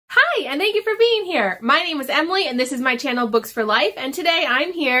Hi, and thank you for being here. My name is Emily, and this is my channel, Books for Life, and today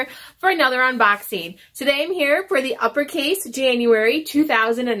I'm here for another unboxing. Today I'm here for the Uppercase January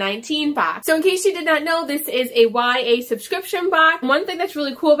 2019 box. So in case you did not know, this is a YA subscription box. One thing that's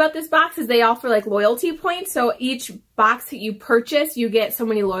really cool about this box is they offer like loyalty points, so each box that you purchase, you get so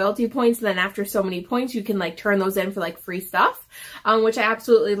many loyalty points, and then after so many points, you can like turn those in for like free stuff, which I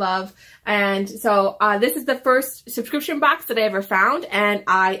absolutely love. And so this is the first subscription box that I ever found, and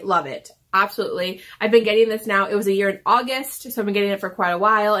I love it. Absolutely. I've been getting this now. It was a year in August, so I've been getting it for quite a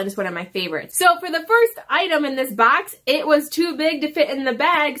while, and it's one of my favorites. So for the first item in this box, it was too big to fit in the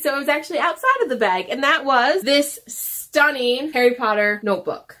bag, so it was actually outside of the bag, and that was this stunning Harry Potter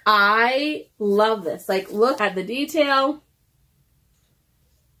notebook. I love this. Like, look at the detail.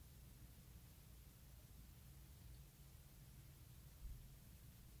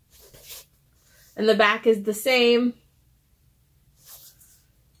 And the back is the same.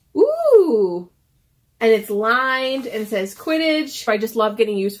 Ooh! And it's lined and it says Quidditch. I just love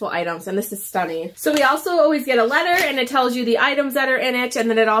getting useful items, and this is stunning. So we also always get a letter, and it tells you the items that are in it, and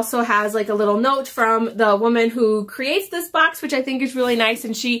then it also has like a little note from the woman who creates this box, which I think is really nice,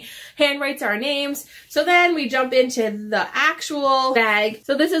 and she handwrites our names. So then we jump into the actual bag.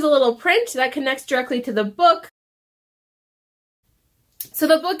 So this is a little print that connects directly to the book. So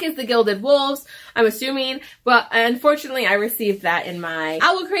the book is The Gilded Wolves, I'm assuming, but unfortunately I received that in my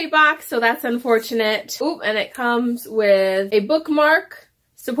Owl Crate box, so that's unfortunate. Oop, and it comes with a bookmark,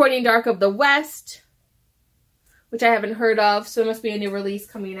 Supporting Dark of the West, which I haven't heard of, so it must be a new release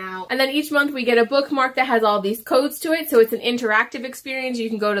coming out. And then each month we get a bookmark that has all these codes to it, so it's an interactive experience. You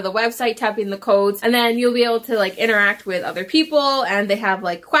can go to the website, type in the codes, and then you'll be able to like interact with other people, and they have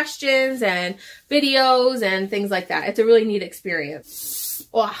like questions and videos and things like that. It's a really neat experience.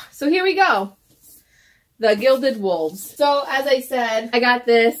 Oh, so here we go. The Gilded Wolves. So as I said, I got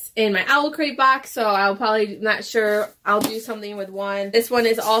this in my Owl Crate box, so I'll probably, not sure, I'll do something with one. This one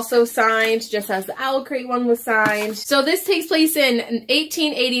is also signed, just as the Owl Crate one was signed. So this takes place in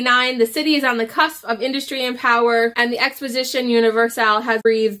 1889. The city is on the cusp of industry and power, and the Exposition Universelle has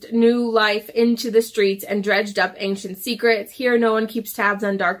breathed new life into the streets and dredged up ancient secrets. Here no one keeps tabs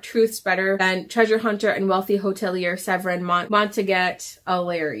on dark truths better than treasure hunter and wealthy hotelier Severin Montaget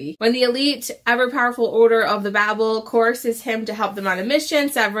O'Leary. When the elite, ever-powerful order of the Babel courses him to help them on a mission,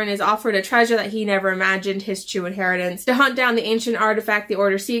 Severin is offered a treasure that he never imagined, his true inheritance. To hunt down the ancient artifact the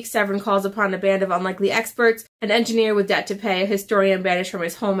order seeks, Severin calls upon a band of unlikely experts, an engineer with debt to pay, a historian banished from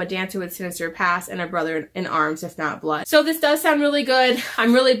his home, a dancer with sinister past, and a brother in arms, if not blood. So this does sound really good.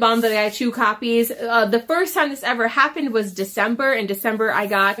 I'm really bummed that I got 2 copies. The first time this ever happened was December. In December, I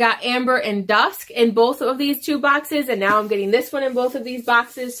got Amber and Dusk in both of these 2 boxes, and now I'm getting this one in both of these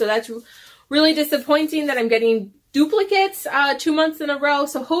boxes, so that's really disappointing that I'm getting duplicates 2 months in a row,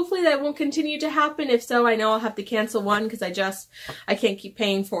 so hopefully that won't continue to happen. If so, I know I'll have to cancel one because I can't keep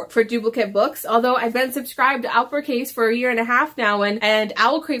paying for duplicate books. Although I've been subscribed to Uppercase for a year and a half now, and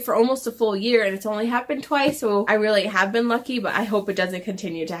Owl Crate for almost a full year, and it's only happened twice, so I really have been lucky, but I hope it doesn't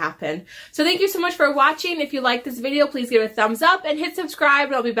continue to happen. So thank you so much for watching. If you like this video, please give it a thumbs up and hit subscribe,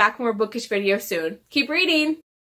 and I'll be back with more bookish videos soon. Keep reading!